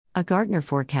A Gartner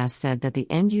forecast said that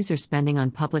the end-user spending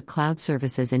on public cloud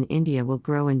services in India will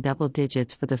grow in double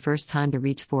digits for the first time to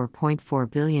reach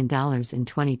 $4.4 billion in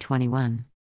 2021.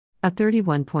 A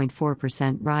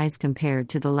 31.4% rise compared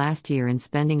to the last year in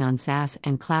spending on SaaS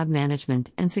and cloud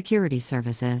management and security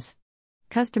services.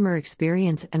 Customer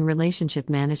experience and relationship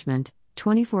management,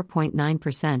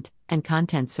 24.9%, and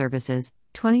content services,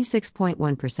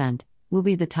 26.1%, will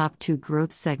be the top two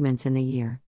growth segments in the year.